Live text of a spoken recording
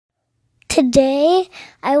Today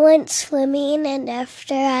I went swimming, and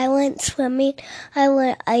after I went swimming, I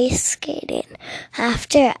went ice skating.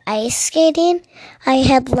 After ice skating, I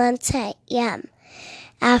had lunch at Yum.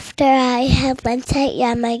 After I had lunch at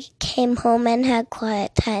Yum, I came home and had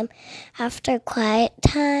quiet time. After quiet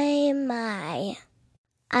time, I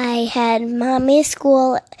had mommy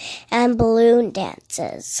school and balloon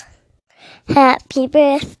dances. Happy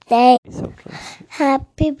birthday.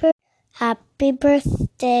 Happy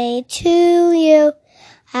birthday to you.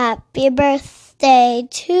 Happy birthday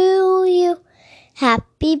to you.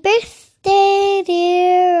 Happy birthday,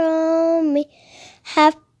 dear Omi.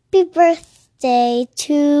 Happy birthday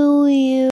to you.